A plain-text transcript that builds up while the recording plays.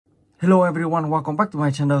Hello everyone, welcome back to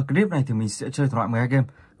my channel. Clip này thì mình sẽ chơi thể loại 12 game.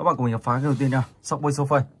 Các bạn cùng mình phá cái đầu tiên nha. Subway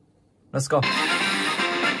Sofa. Let's go.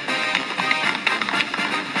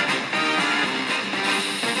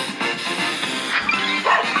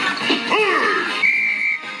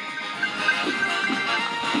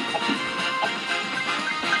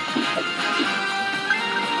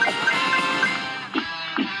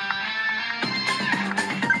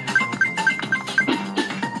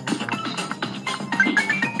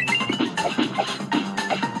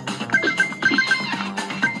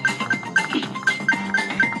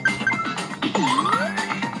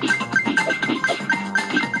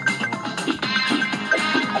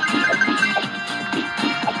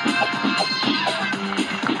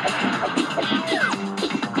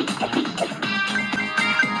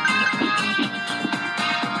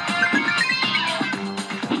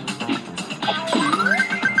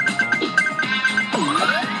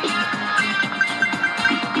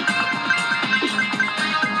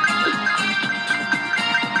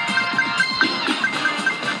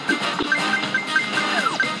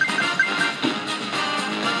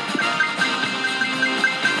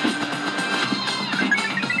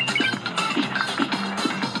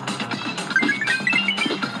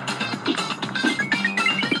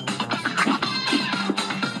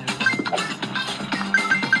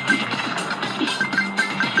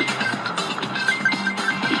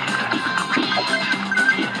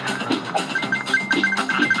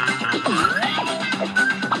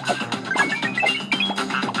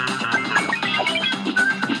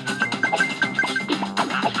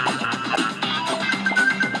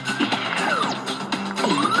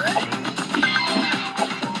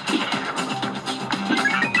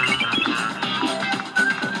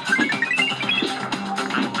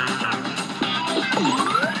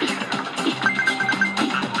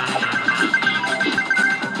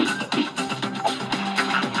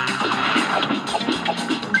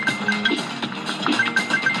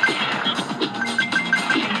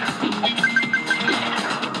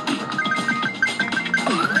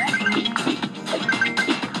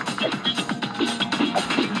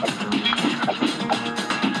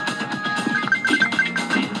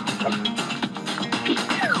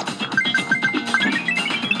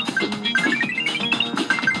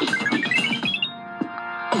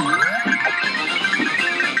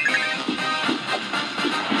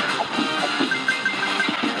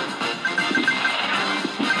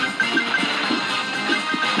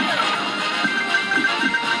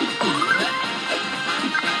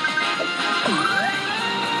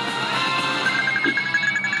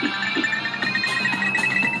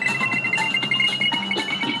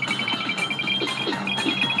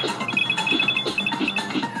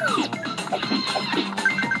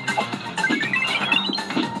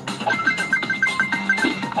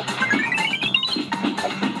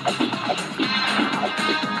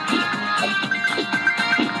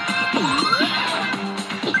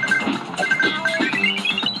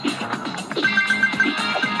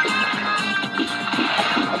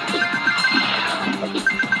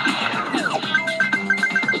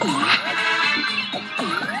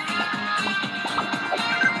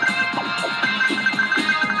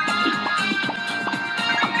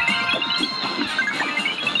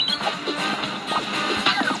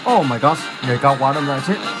 Oh my gosh, nhảy cao quá đâm ra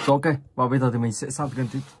chết. Rồi ok, và bây giờ thì mình sẽ sang game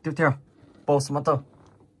tiếp theo. Bowmasters.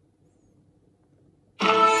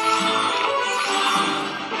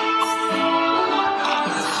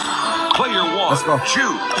 Player one, let's go.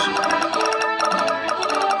 Shoot.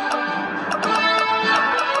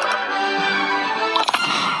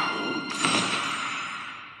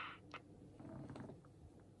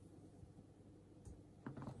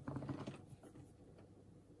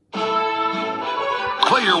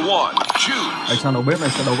 Player one, choose. Anh chàng đầu bếp này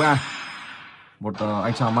sẽ đấu với ai? Một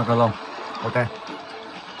anh chàng mang cờ lồng. Ok.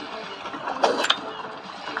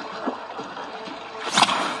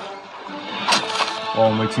 Ồ,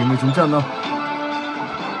 19 mới trúng chân thôi.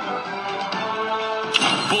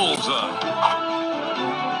 Bullseye.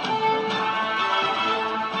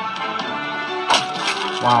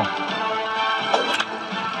 Wow.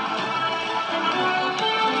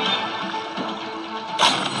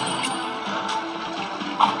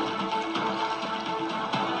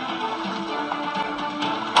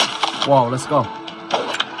 Wow, let's go.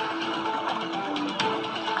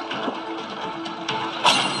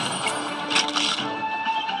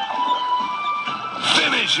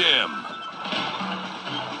 Finish him.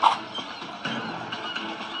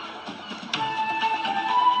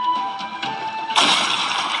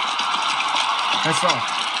 That's all.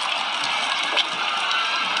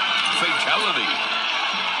 Fatality.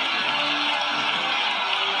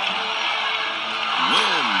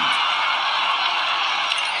 Win.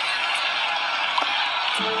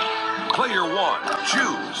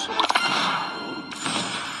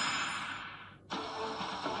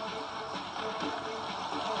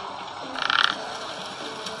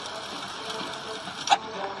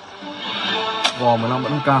 Vò 15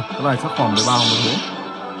 vẫn cao, cái này chắc khoảng 13 hoặc 14.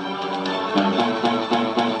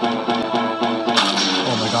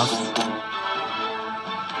 Oh my god.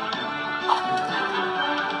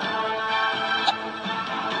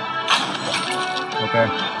 Ok.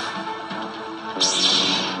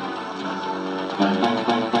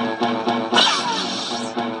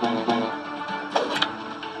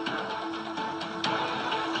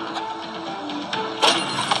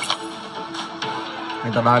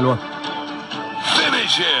 Anh ta đai luôn.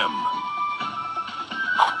 Finish him.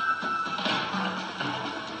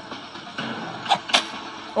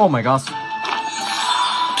 Oh my god.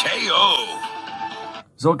 KO.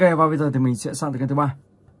 Rồi ok, và bây giờ thì mình sẽ sang tới cái thứ ba.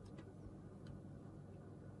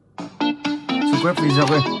 Chung quyết video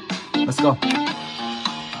game. Let's go.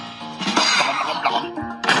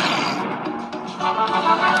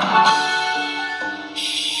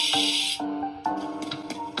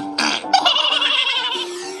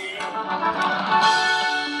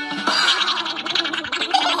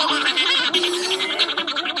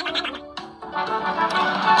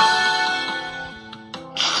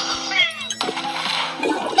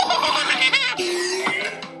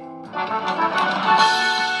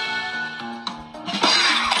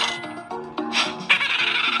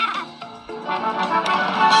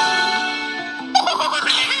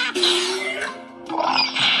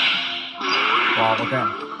 Wow, ok.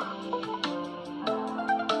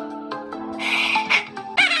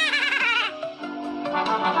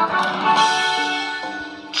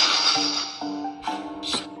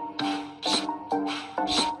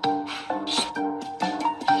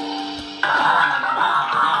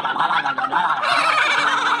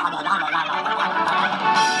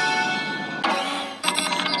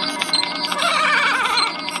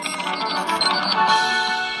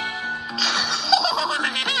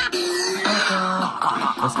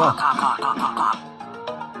 Let's go.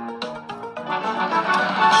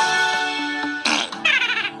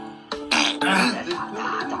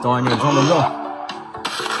 Rồi, nhảy xong đúng rồi.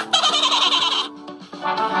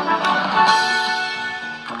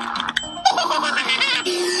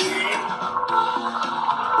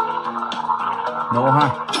 Nổ 2.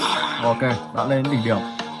 Ok, đã lên đỉnh điểm.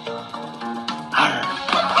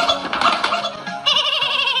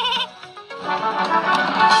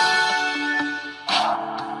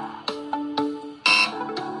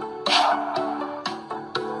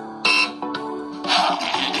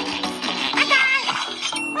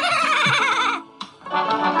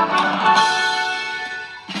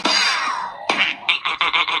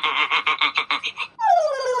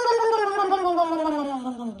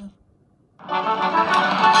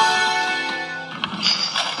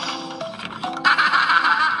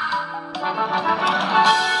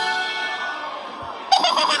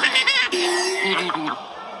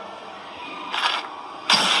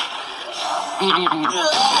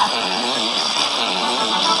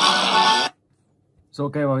 Rồi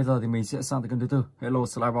ok, và bây giờ thì mình sẽ sang tới kênh thứ tư. Hello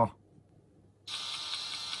Slime Ball.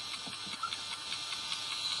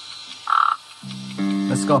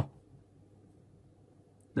 Let's go.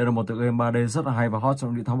 Đây là một tựa game 3D rất là hay và hot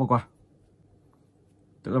trong những tháng vừa qua.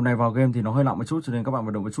 Tựa game này vào game thì nó hơi nặng một chút, cho nên các bạn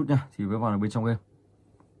phải đợi một chút nha. Thì mới vào được bên trong game.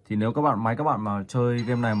 Thì nếu máy các bạn mà chơi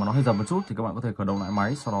game này mà nó hơi dập một chút thì các bạn có thể khởi động lại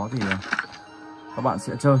máy, sau đó thì các bạn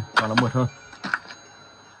sẽ chơi và nó mượt hơn.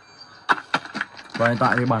 Và hiện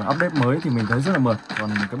tại thì bản update mới thì mình thấy rất là mượt, còn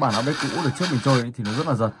cái bản update cũ được trước mình chơi ấy thì nó rất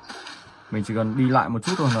là giật. Mình chỉ cần đi lại một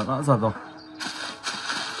chút thôi là nó đã giật rồi.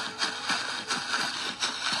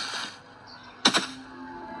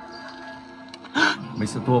 Mình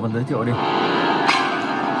sẽ tua và giới thiệu đi.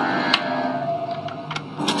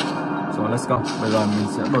 Rồi let's go. Bây giờ mình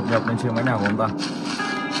sẽ đột nhập lên chiếc máy nào của ông ta.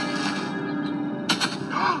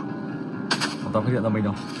 Ông ta phát hiện ra mình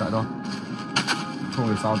rồi, chạy thôi. Không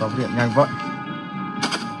hiểu sao ông ta phát hiện nhanh vậy.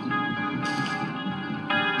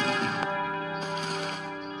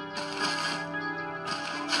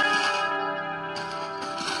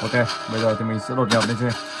 Ok, bây giờ thì mình sẽ đột nhập lên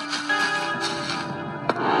trên.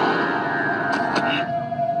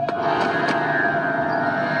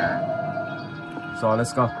 Rồi,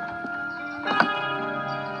 let's go.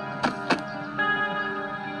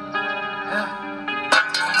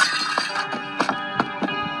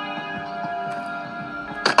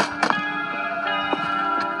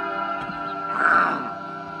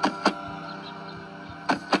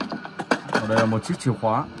 Ở đây là một chiếc chìa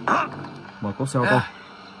khóa. Mở cốp xe ô tô.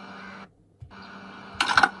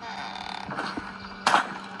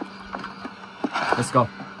 Let's go.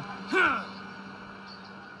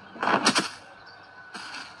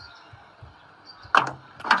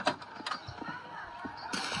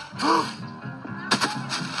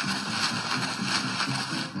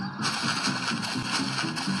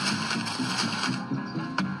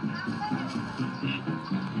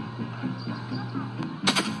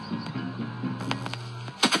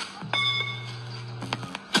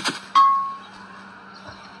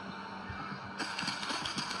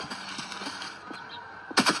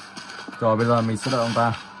 Rồi bây giờ mình sẽ đợi ông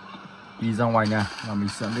ta đi ra ngoài nhà và mình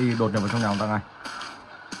sẽ đi đột nhập vào trong nhà ông ta ngay.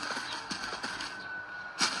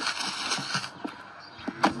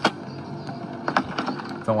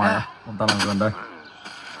 Ra ngoài này, ông ta nằm gần đây.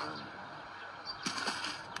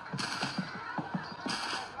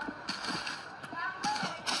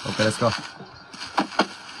 Ok, let's go.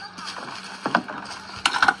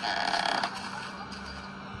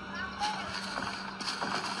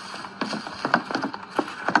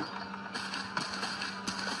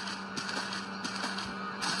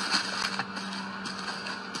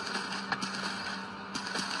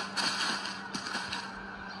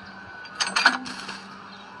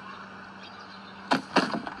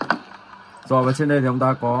 Rồi và trên đây thì ông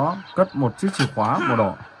ta có cất một chiếc chìa khóa màu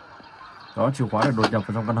đỏ. Đó, chìa khóa để đột nhập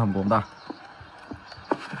vào trong căn hầm của ông ta.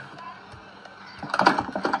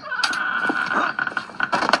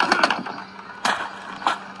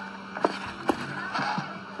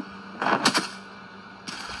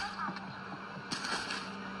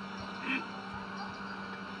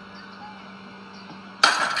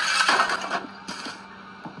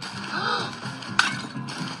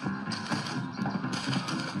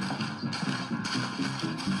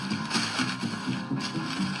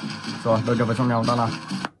 Rồi, đột nhập vào trong nhà ông ta nào.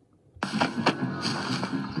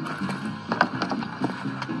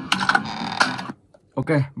 Ok,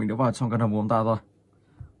 mình đã vào trong căn hầm của ông ta rồi.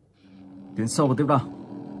 Tiến sâu vào tiếp nào.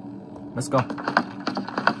 Let's go.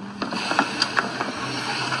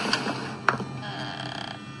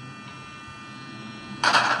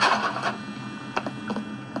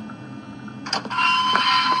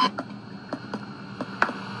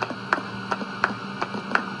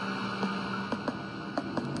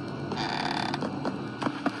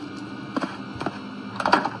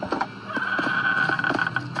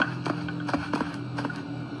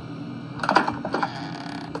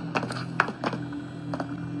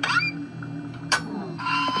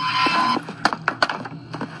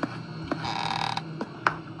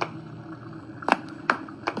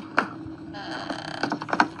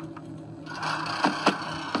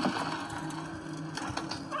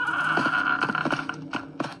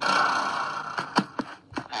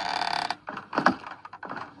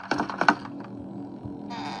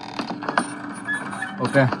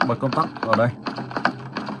 Ok, bật công tắc ở đây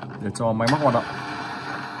để cho máy móc hoạt động.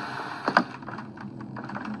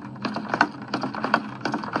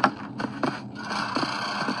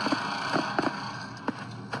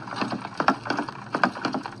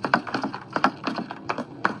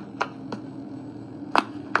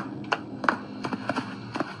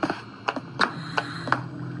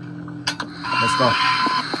 Let's go.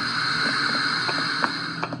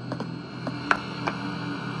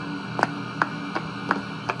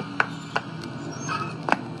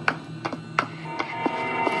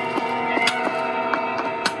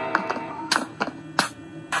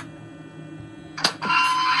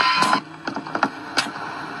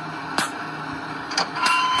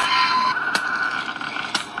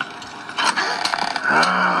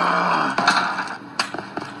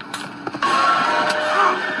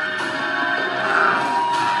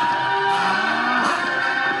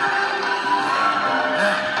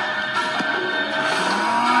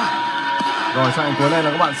 Rồi sang cuối này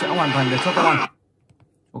là các bạn sẽ hoàn thành được chốt các bạn.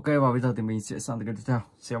 Ok, và bây giờ thì mình sẽ sang tới cái tiếp theo,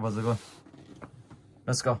 xem vào dưới luôn.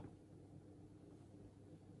 Let's go.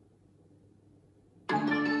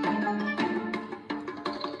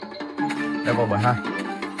 Level 72.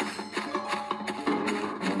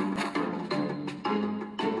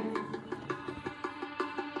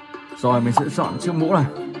 Rồi mình sẽ chọn chiếc mũ này.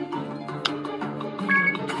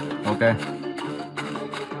 Ok.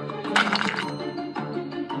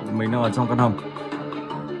 Mình đang ở trong căn hầm.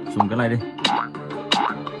 Dùng cái này đi.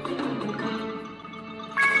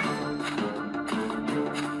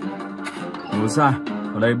 Ngồi xa.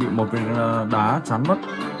 Ở đây bị một viên đá chắn mất.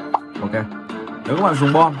 Ok. Nếu các bạn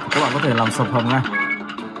dùng bom thì các bạn có thể làm sập hầm ngay.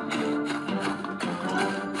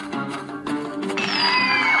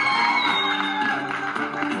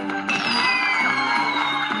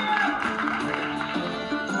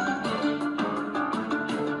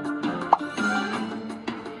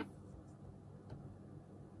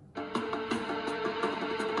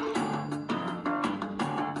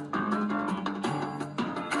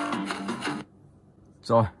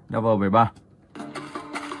 Rồi, level 73.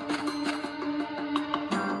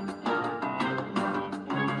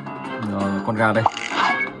 Rồi, con gà đây.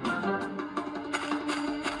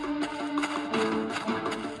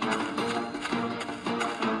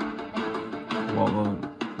 Wow.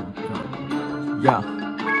 Yeah.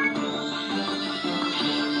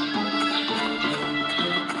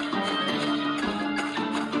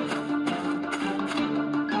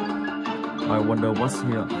 I wonder what's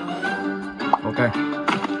here. Ok.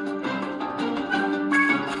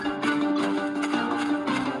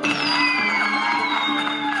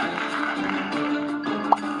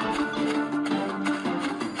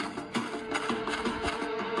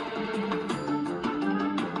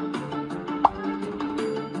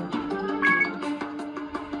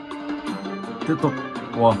 Tiếp tục.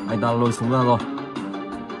 Wow, anh ta lôi súng ra rồi.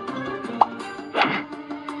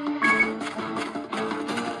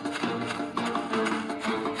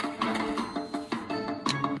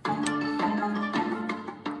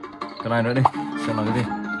 Cái này nữa đi, xem là cái gì.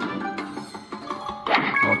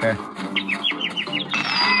 Ok.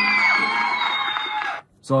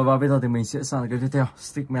 Rồi và bây giờ thì mình sẽ sang cái tiếp theo,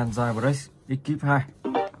 Stickman Jailbreak Ekip 2.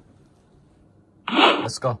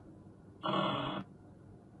 Let's go.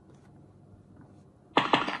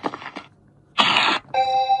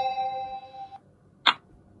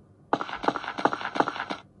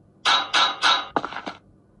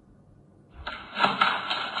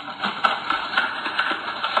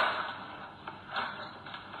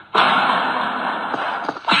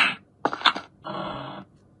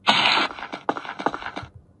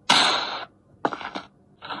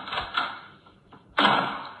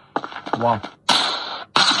 Wow.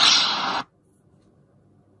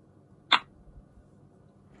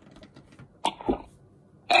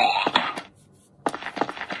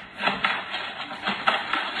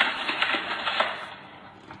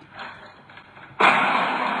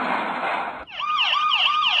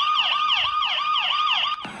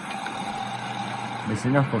 Mình sẽ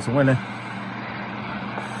nhắc khẩu súng này lên.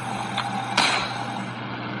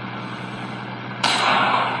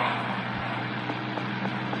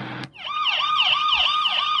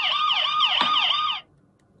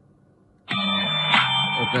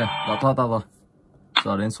 Ok, đã thoát ra rồi.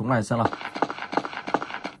 Giờ đến súng này xem nào.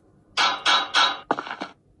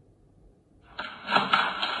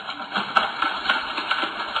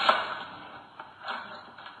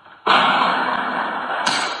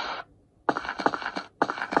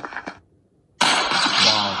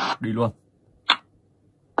 Wow, đi luôn.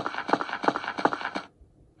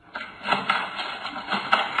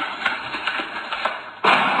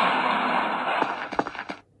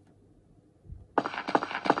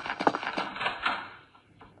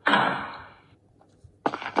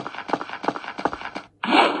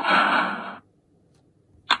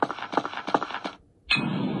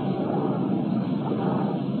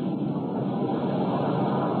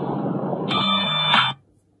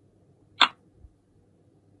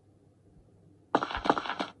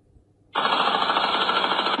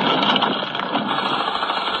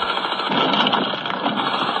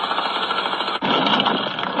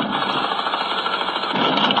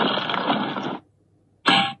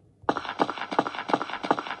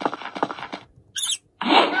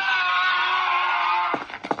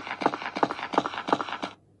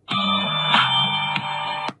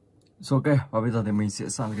 Ok, và bây giờ thì mình sẽ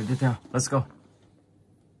sang cái tiếp theo. Let's go.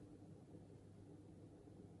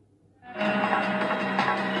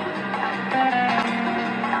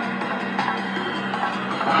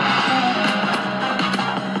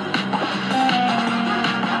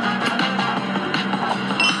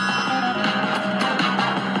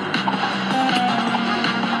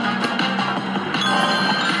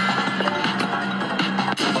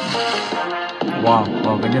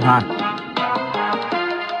 Wow, cái nhân 2.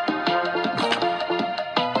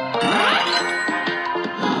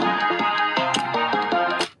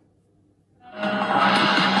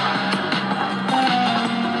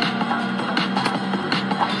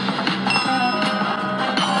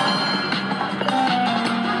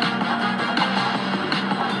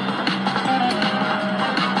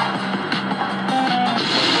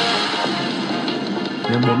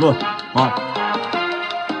 Đến 4 luôn. Ngon.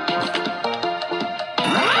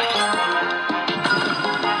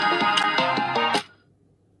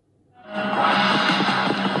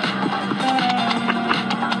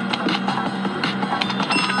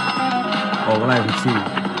 Ồ, cái này phải xì.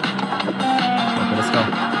 Ok, let's go.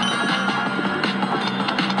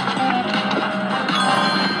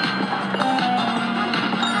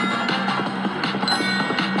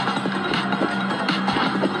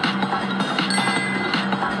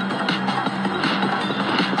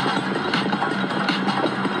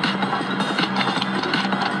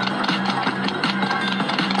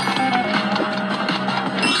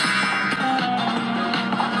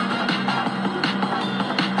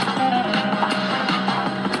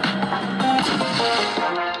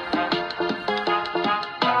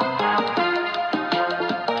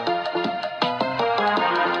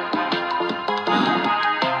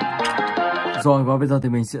 Rồi và bây giờ thì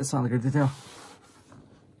mình sẽ sang cái tiếp theo.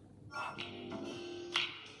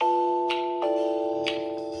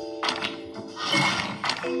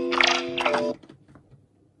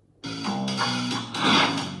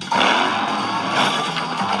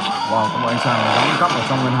 Wow, có một anh chàng là dám cắp ở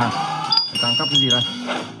trong ngân hàng. Đang cắp cái gì đây?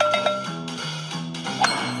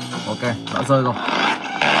 Ok, đã rơi rồi.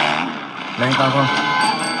 Lên cao không?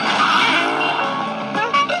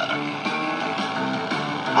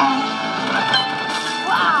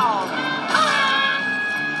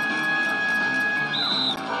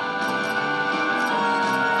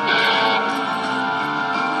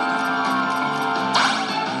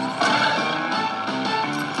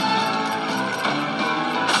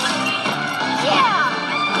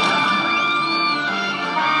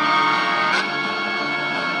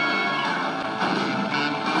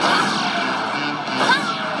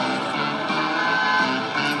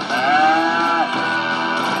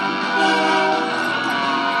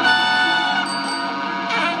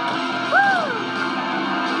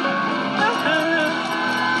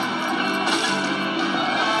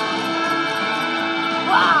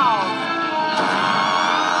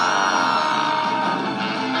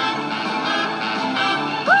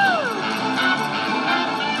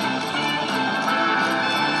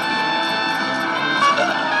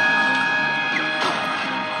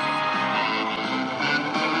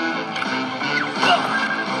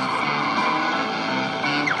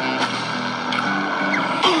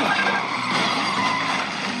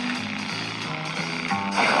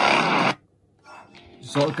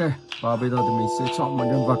 Rồi ok, và bây giờ thì mình sẽ chọn một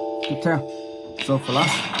nhân vật tiếp theo. So Flash.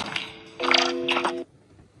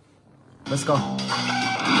 Let's go.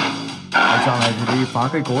 Anh chàng này thì đi phá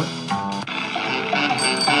cây cối.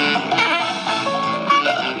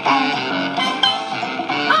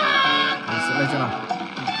 Mình sẽ lên trên nào.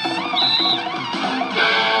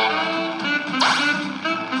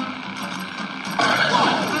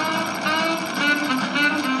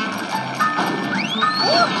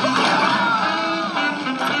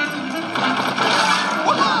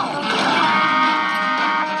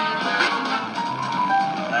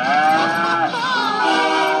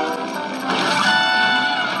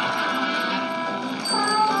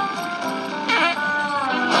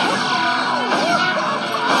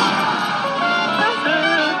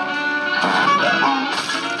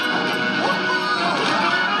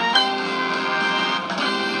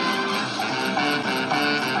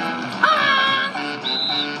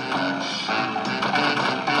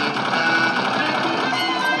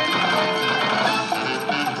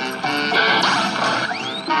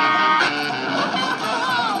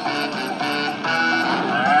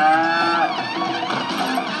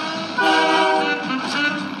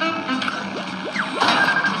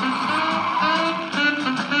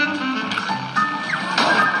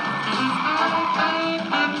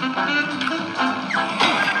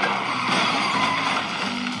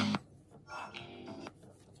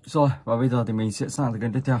 Rồi, và bây giờ thì mình sẽ sang tới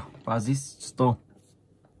kênh tiếp theo, Baldis Stone.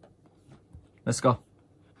 Let's go.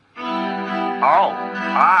 Oh,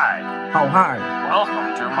 hi. How high?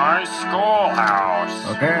 Welcome to my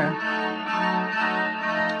schoolhouse. Okay.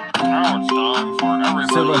 Now it's time for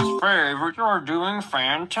everybody's Silver. favorite. You're doing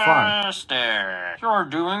fantastic. You're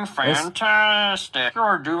doing fantastic.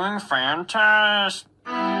 You're doing fantastic.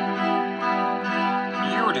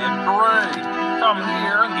 You did great. Come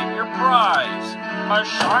here and get your prize. A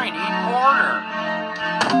shiny quarter.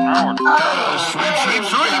 Now it's time Sweep, sweep,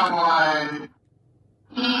 sweep.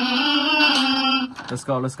 Let's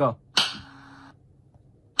go, let's go.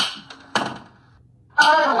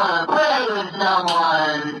 I want to play with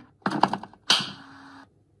someone.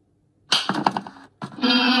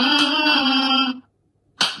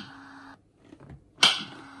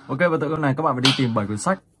 Ok, và tựa game này các bạn phải đi tìm 7 cuốn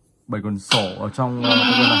sách, 7 cuốn sổ ở trong tựa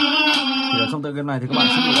game này. Thì ở trong tựa game này thì các bạn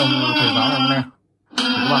sẽ bị ông thầy giáo này ông nè. Thì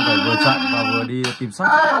các bạn phải vừa chạy và vừa đi tìm sách.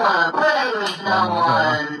 I want to play with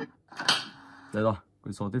someone. Đây rồi,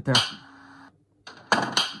 cuốn số tiếp theo.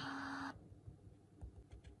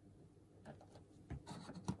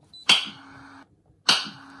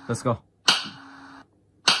 Let's go.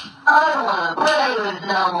 I want to play with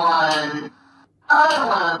someone. I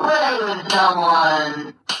want to play with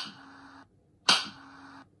someone.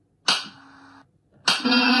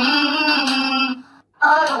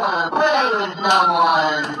 I want to play with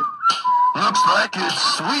someone. Looks like it's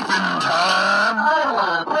sweeping time. I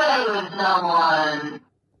want to play with someone.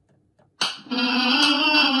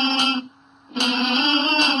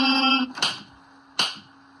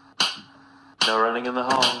 No running in the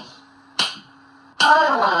halls.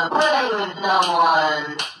 I want to play with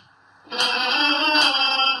someone.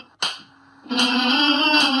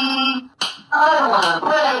 I want to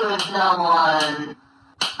play with someone.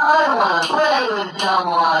 I want to play with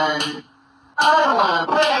someone. I want to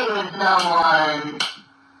play with someone.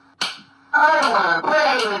 I want to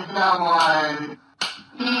play with someone.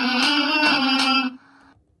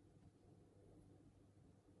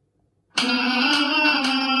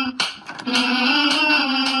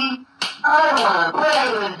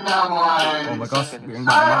 bị anh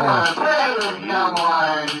bạn bắt wanna rồi. play with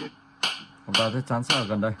someone. Chúng ta chắc chắn sẽ ở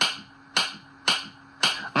gần đây.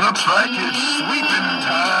 Looks like it's sweeping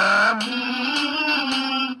time.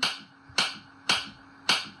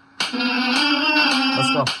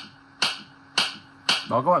 Let's go.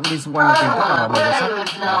 Đó, các bạn đi xung quanh và tìm tất cả mọi đồ sắt.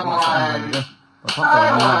 Các bạn sẽ làm gì đây? Và thoát khỏi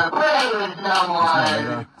I người. wanna play with Xem ở đây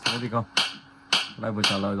someone. ra, có gì không? Đây vừa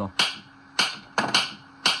trả lời rồi.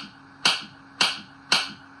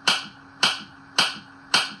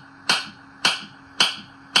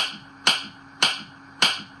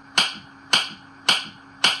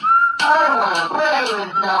 I wanna play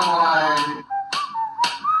with someone.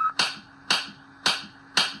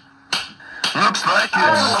 Looks like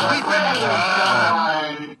it's sweeping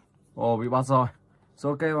time. Ồ, bị bắt rồi.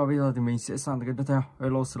 Rồi, ok, và bây giờ thì mình sẽ sang tới cái tiếp theo.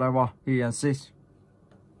 Hello Sliver, he and six.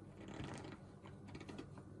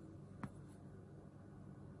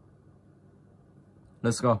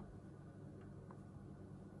 Let's go.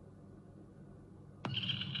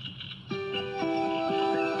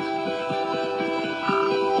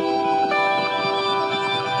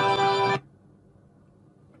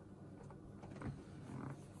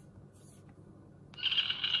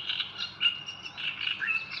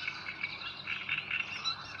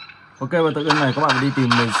 Ok, và tự game này các bạn đi tìm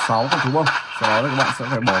 16 con thú bông. Sau đó thì các bạn sẽ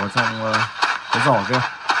phải bỏ vào trong cái giỏ kia.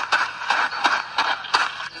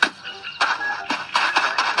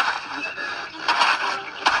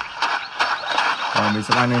 Và mình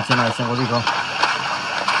sẽ bay lên trên này xem có gì không.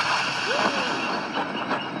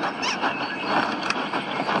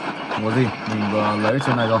 Không có gì, mình vừa lấy ở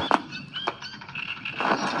trên này rồi.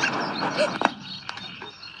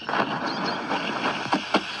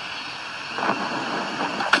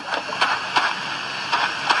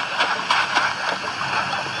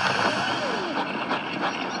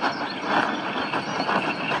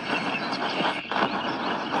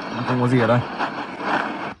 Không có gì ở đây.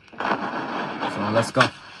 So let's go.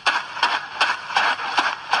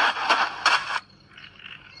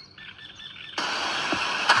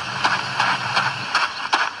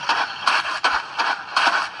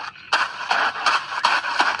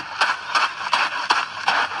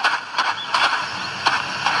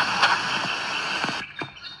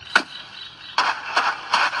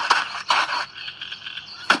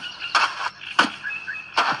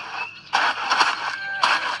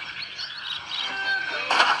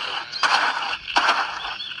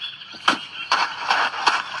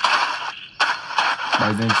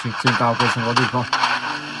 Bảy lên trên cao kia xem có gì không.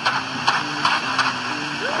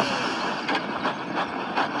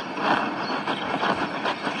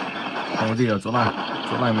 Không có gì ở chỗ này.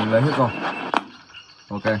 Chỗ này mình lấy hết rồi.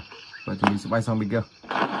 Ok, vậy thì mình sẽ bay sang bên kia.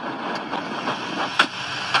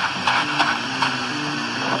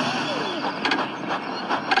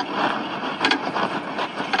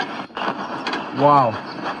 Wow.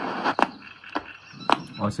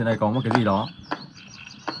 Ở trên này có một cái gì đó.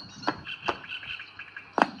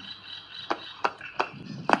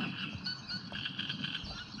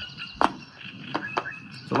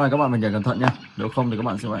 Chỗ này các bạn mình nhảy cẩn thận nhé, nếu không thì các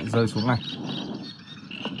bạn sẽ phải rơi xuống này.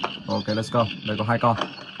 Ok, let's go. Đây có 2 con,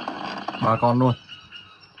 3 con luôn.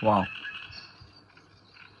 Wow.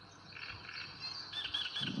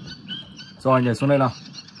 Rồi, nhảy xuống đây nào.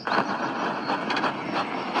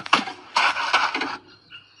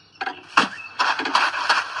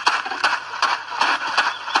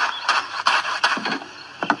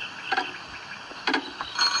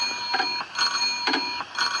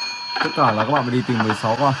 Tất cả là các bạn phải đi tìm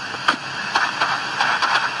 16 con.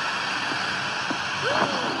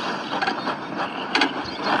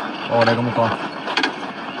 Ồ, đây có một con.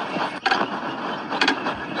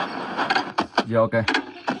 Yeah, ok.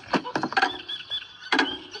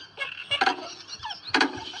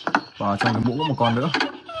 Và trong cái mũ có một con nữa.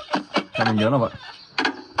 Theo mình nhớ là vậy.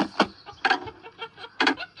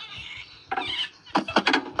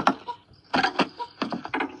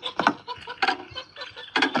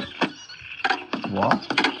 Wow,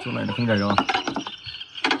 chỗ này nó không nhảy rồi.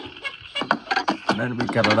 Đây nó bị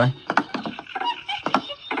kẹt ở đây.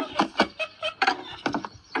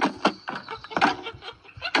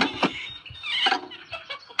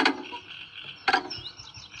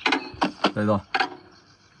 Đây rồi.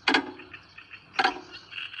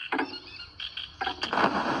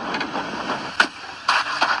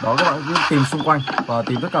 Đó, các bạn cứ tìm xung quanh và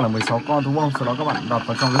tìm tất cả là 16 con đúng không? Sau đó các bạn đặt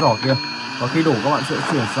vào trong cái giỏ kia. Và khi đủ các bạn sẽ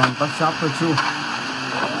chuyển sang tác chapter 2.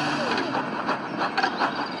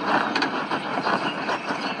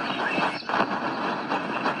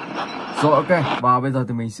 Rồi, ok. Và bây giờ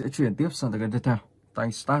thì mình sẽ chuyển tiếp sang cái tiếp theo.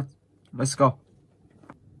 Time start. Let's go.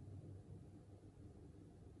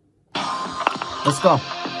 Let's go.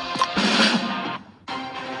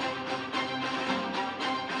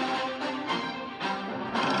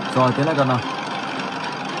 Rồi tiến lại gần nào.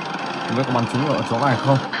 Không biết có bắn trúng ở chỗ này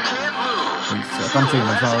không. Mình sẽ căn chỉnh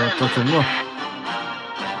làm sao cho trúng luôn.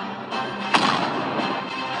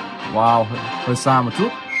 Wow, hơi xa một chút.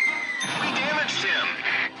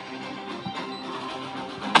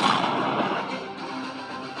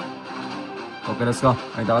 Ok, let's go.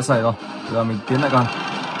 Anh ta đã xảy rồi. Bây giờ mình tiến lại gần.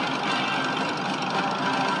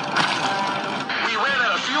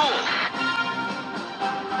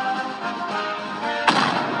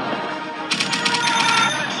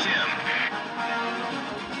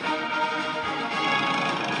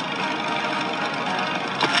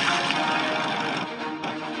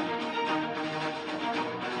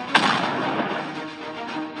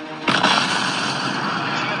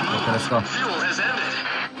 Ok, let's go.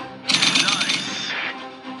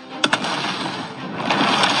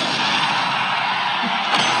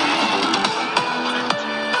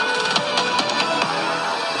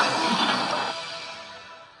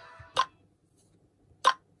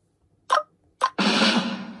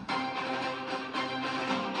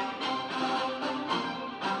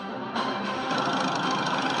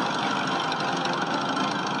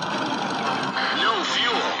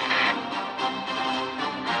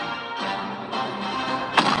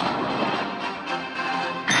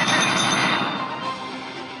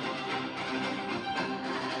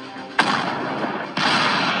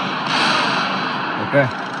 Ok.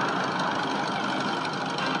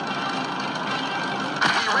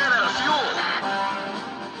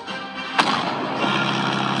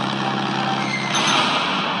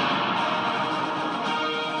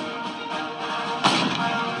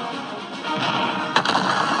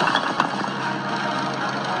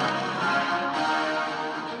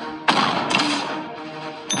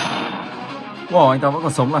 Wow, anh ta vẫn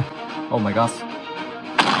còn sống này. Oh my god.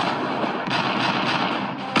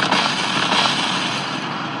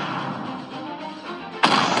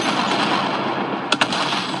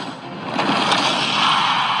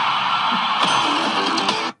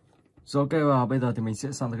 Rồi ok, và bây giờ thì mình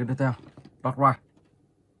sẽ sang tới cái tiếp theo. Back right.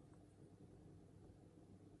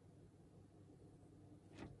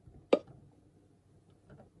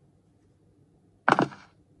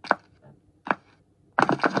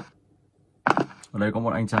 Ở đây có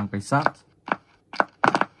một anh chàng cảnh sát.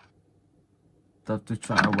 Tập to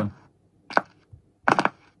try one.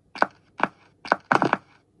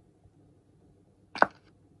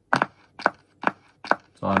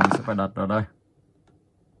 Rồi mình sẽ phải đặt ở đây.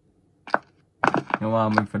 Nhưng mà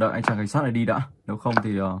mình phải đợi anh chàng cảnh sát này đi đã. Nếu không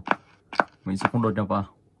thì mình sẽ không đột nhập vào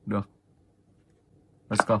được.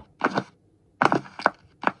 Let's go.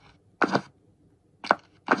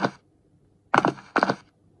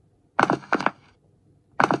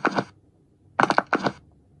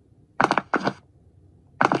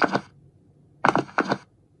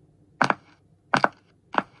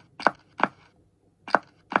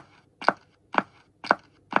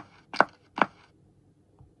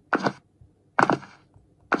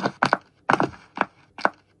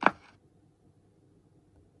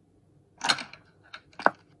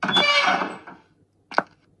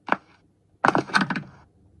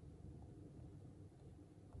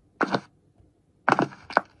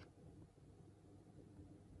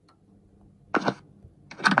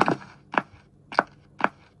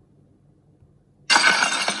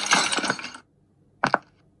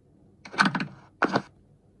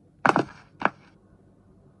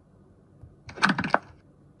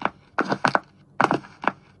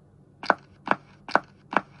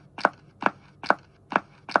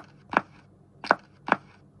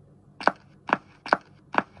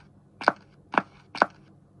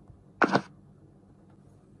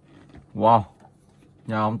 Wow,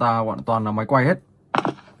 nhà ông ta hoàn toàn là máy quay hết.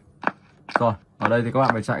 Rồi, ở đây thì các bạn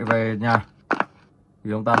phải chạy về nhà.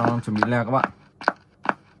 Vì ông ta đang chuẩn bị leo các bạn.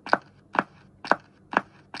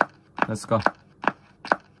 Let's go.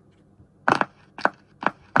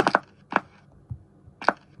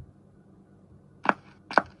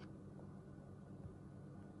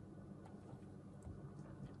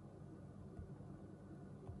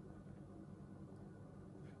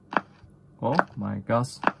 Oh my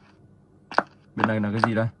gosh. Bên này là cái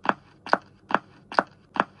gì đây?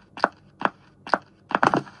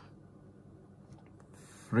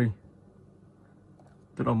 Free.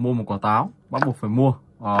 Tức là mua một quả táo, bắt buộc phải mua.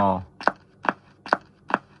 Rồi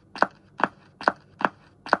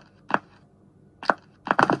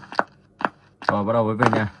bắt đầu với về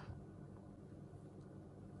nhà.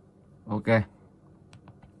 Ok.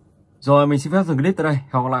 Rồi mình xin phép dừng clip tại đây.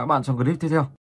 Hẹn gặp lại các bạn trong clip tiếp theo.